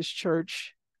Baptist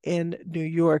Church in New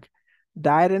York,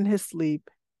 died in his sleep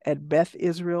at Beth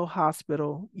Israel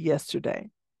Hospital yesterday,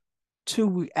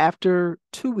 after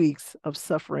 2 weeks of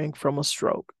suffering from a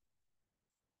stroke.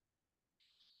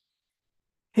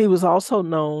 He was also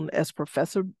known as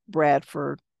Professor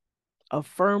Bradford, a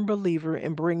firm believer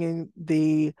in bringing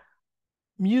the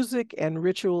music and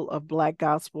ritual of Black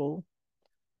gospel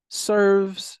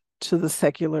serves to the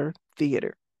secular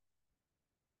theater.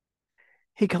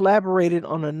 He collaborated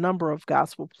on a number of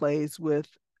gospel plays with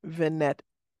Vinette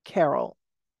Carroll,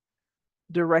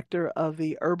 director of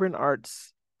the Urban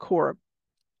Arts Corp.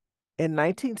 In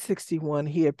 1961,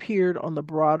 he appeared on the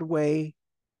Broadway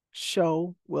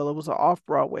show, well, it was an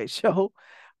off-Broadway show,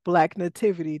 Black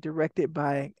Nativity, directed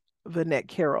by Vinette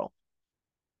Carroll.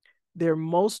 Their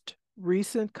most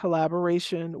recent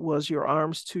collaboration was Your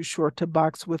Arms Too Short to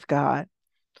Box with God,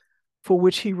 for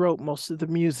which he wrote most of the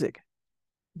music.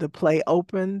 The play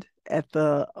opened at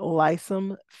the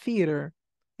Lyceum Theater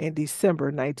in December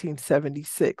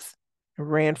 1976,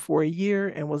 ran for a year,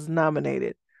 and was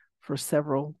nominated for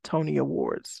several Tony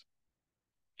Awards.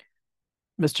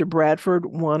 Mr. Bradford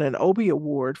won an Obie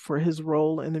Award for his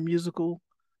role in the musical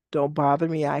Don't Bother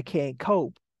Me, I Can't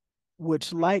Cope,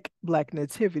 which, like Black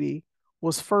Nativity,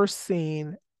 was first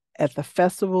seen at the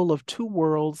Festival of Two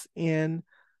Worlds in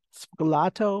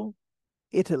Spalato,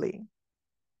 Italy.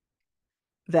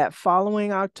 That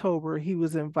following October, he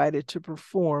was invited to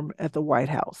perform at the White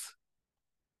House.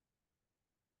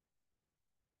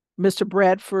 Mr.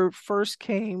 Bradford first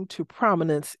came to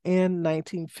prominence in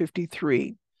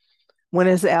 1953 when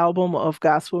his album of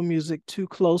gospel music, Too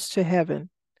Close to Heaven,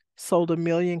 sold 1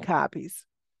 million copies.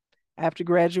 After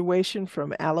graduation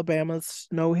from Alabama's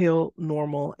Snow Hill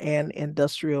Normal and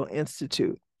Industrial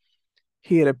Institute,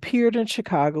 he had appeared in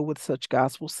Chicago with such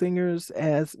gospel singers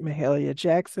as Mahalia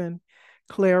Jackson,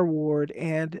 Claire Ward,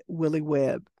 and Willie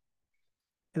Webb.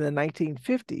 In the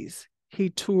 1950s, he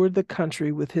toured the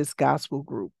country with his gospel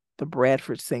group, the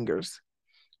Bradford Singers,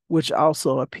 which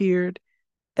also appeared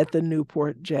at the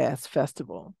Newport Jazz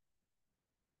Festival.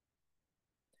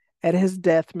 At his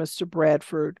death, Mr.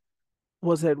 Bradford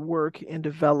was at work in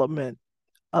development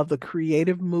of the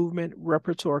Creative Movement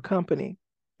Repertoire Company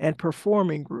and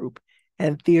Performing Group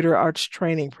and Theater Arts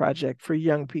Training Project for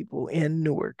young people in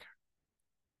Newark.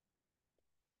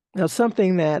 Now,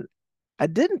 something that I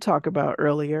didn't talk about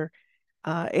earlier,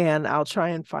 and I'll try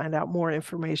and find out more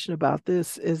information about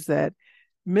this, is that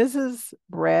Mrs.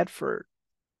 Bradford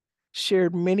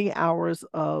shared many hours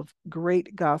of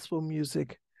great gospel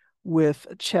music with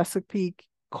Chesapeake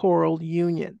Choral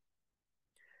Union.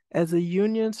 As the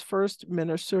union's first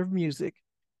minister of music,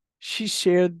 she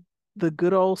shared the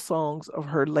good old songs of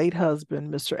her late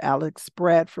husband, Mr. Alex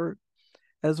Bradford,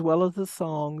 as well as the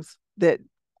songs that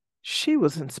she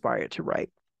was inspired to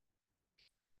write.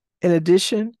 In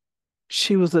addition,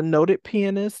 she was a noted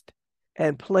pianist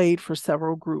and played for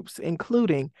several groups,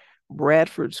 including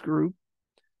Bradford's group,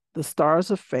 the Stars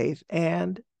of Faith,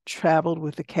 and traveled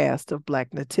with the cast of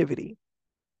Black Nativity.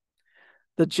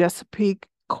 The Chesapeake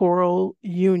Choral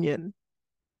Union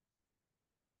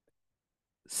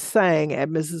sang at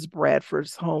Mrs.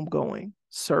 Bradford's homegoing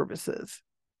services.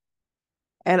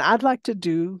 And I'd like to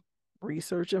do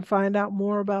research and find out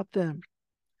more about them.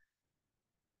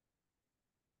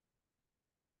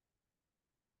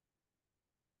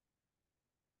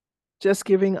 Just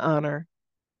giving honor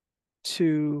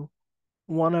to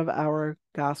one of our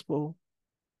gospel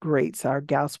greats, our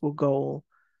gospel goal,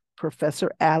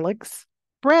 Professor Alex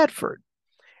Bradford.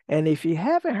 And if you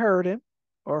haven't heard him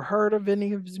or heard of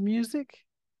any of his music,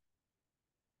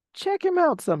 check him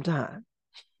out sometime.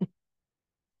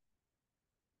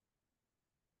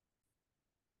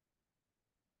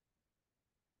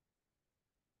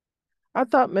 I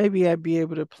thought maybe I'd be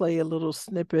able to play a little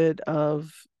snippet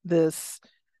of this,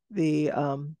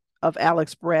 of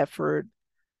Alex Bradford,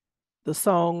 the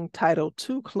song titled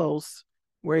Too Close,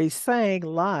 where he sang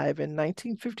live in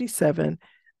 1957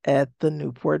 at the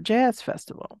Newport Jazz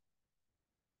Festival.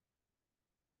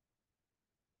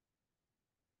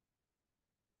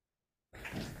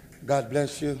 God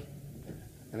bless you,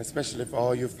 and especially for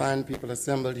all you fine people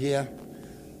assembled here.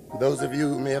 Those of you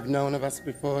who may have known of us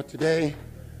before today,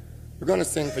 we're going to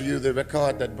sing for you the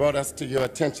record that brought us to your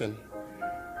attention.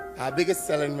 Our biggest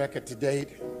selling record to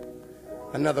date,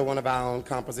 another one of our own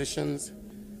compositions,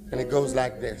 and it goes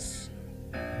like this.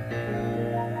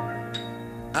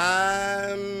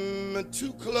 I'm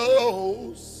too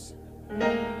close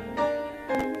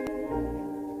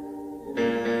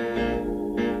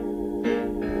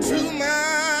to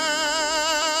my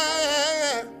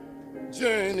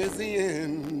journey's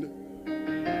end.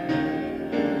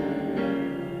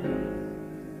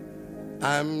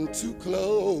 I'm too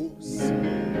close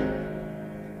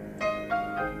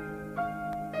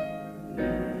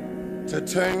to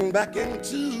turn back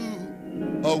into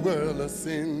a world of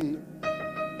sin.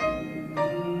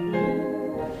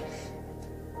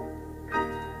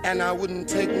 And I wouldn't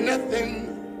take nothing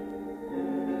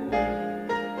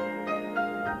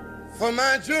for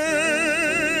my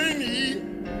journey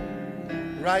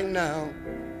right now.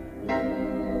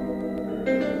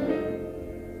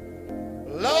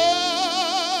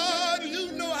 Lord,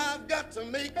 you know I've got to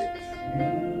make it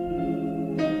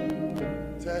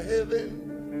to heaven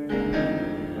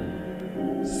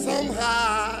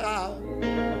somehow.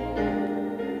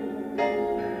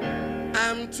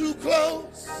 I'm too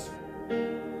close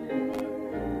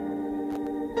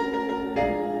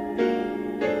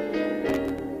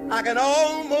I can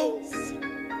almost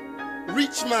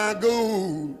reach my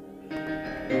goal.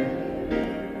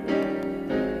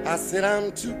 I said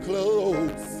I'm too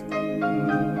close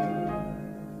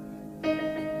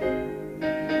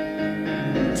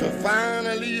to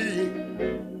finally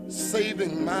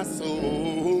saving my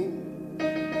soul.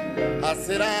 I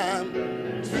said I'm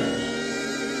too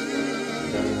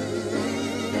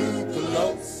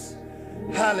close,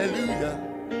 hallelujah,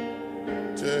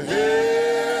 to heaven.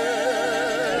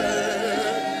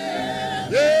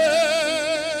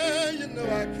 Yeah, you know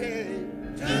I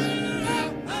can't.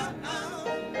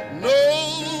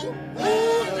 No,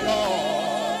 oh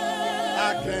Lord,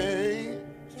 I can't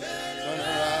turn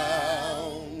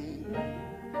around.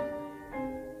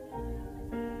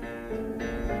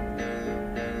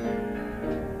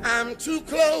 I'm too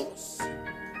close.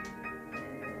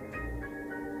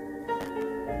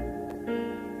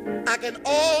 I can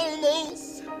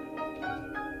almost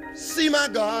see my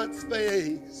God's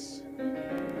face.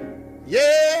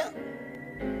 Yeah,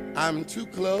 I'm too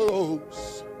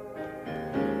close.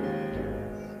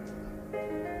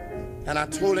 And I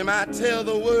told him I'd tell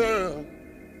the world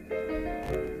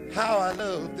how I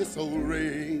love this old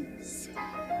race.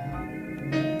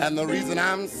 And the reason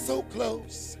I'm so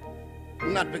close,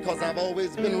 not because I've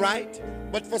always been right,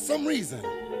 but for some reason,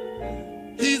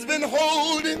 he's been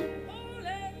holding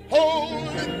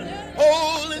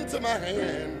to my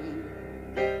hand.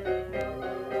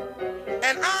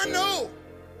 And I know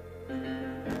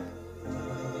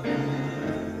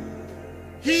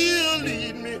he'll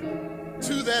lead me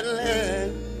to that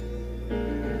land.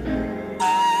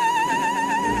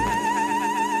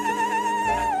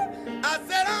 I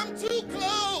said I'm too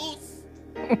close.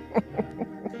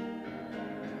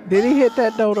 Did he hit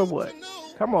that note or what?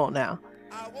 Come on now.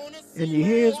 And you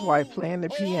hear his wife playing the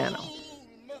piano.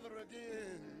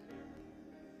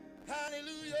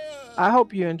 I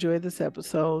hope you enjoyed this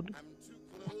episode.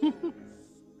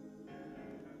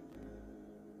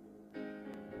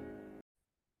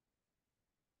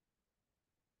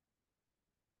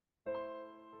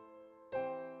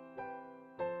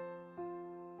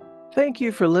 Thank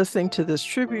you for listening to this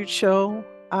tribute show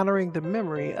honoring the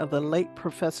memory of the late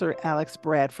Professor Alex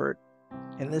Bradford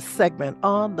in this segment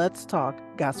on Let's Talk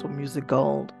Gospel Music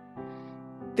Gold.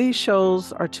 These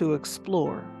shows are to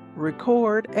explore,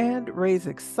 record, and raise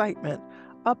excitement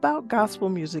about gospel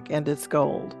music and its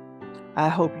gold. I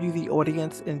hope you, the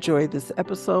audience, enjoyed this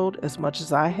episode as much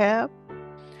as I have.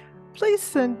 Please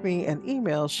send me an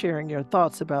email sharing your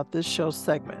thoughts about this show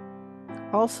segment.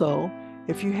 Also,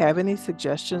 if you have any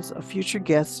suggestions of future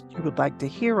guests you would like to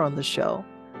hear on the show,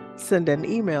 send an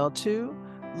email to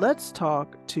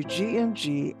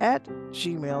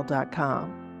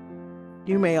letstalktogmg@gmail.com.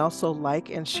 You may also like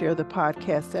and share the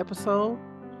podcast episode,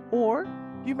 or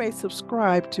you may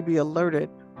subscribe to be alerted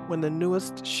when the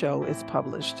newest show is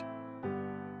published.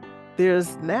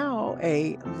 There's now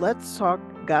a Let's Talk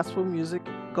Gospel Music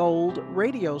Gold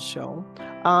radio show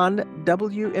on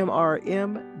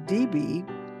WMRM-DB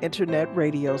internet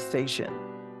radio station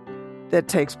that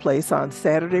takes place on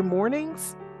Saturday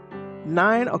mornings,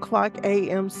 9 o'clock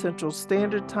a.m. Central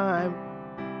Standard Time,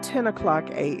 10 o'clock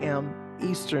a.m.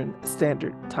 Eastern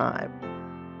Standard Time.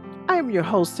 I am your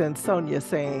host, Ansonia,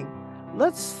 saying,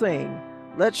 let's sing,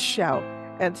 let's shout,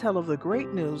 and tell of the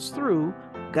great news through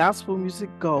Gospel Music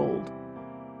Gold.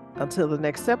 Until the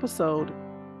next episode,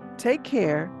 take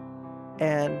care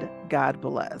and God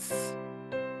bless.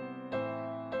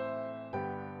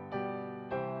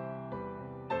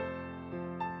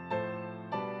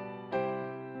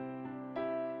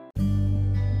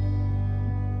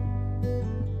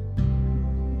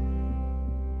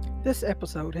 This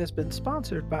episode has been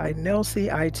sponsored by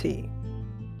Nelsie IT.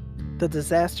 The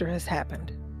disaster has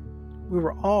happened. We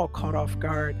were all caught off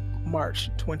guard March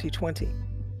 2020,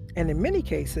 and in many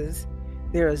cases,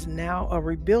 there is now a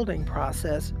rebuilding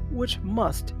process which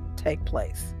must take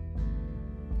place.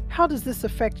 How does this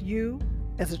affect you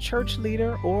as a church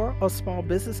leader or a small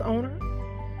business owner?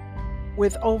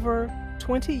 With over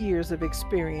 20 years of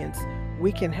experience,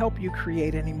 we can help you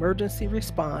create an emergency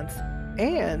response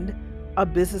and a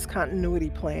business continuity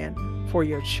plan for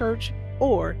your church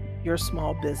or your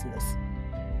small business.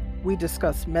 We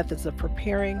discuss methods of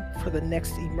preparing for the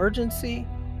next emergency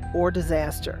or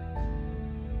disaster.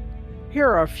 Here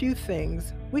are a few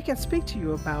things we can speak to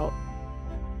you about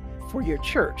for your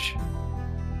church.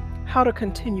 How to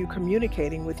continue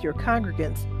communicating with your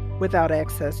congregants without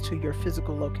access to your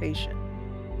physical location.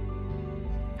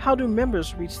 How do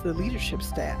members reach the leadership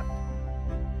staff?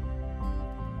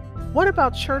 What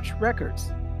about church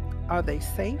records? Are they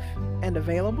safe and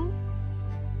available?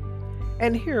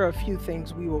 And here are a few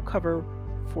things we will cover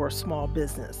for a small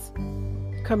business.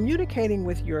 Communicating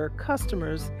with your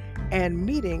customers and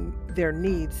meeting their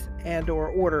needs and/or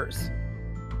orders.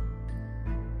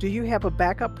 Do you have a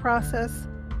backup process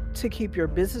to keep your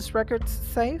business records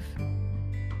safe?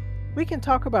 We can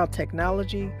talk about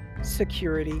technology,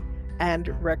 security, and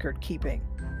record keeping.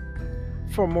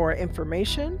 For more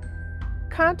information,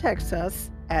 contact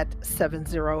us at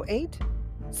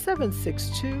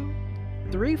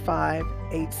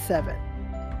 708-762-3587.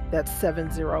 That's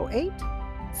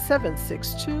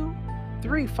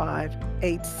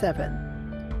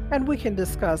 708-762-3587. And we can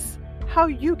discuss how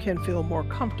you can feel more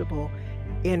comfortable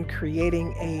in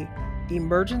creating an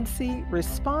emergency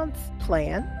response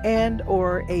plan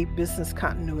and/or a business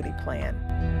continuity plan.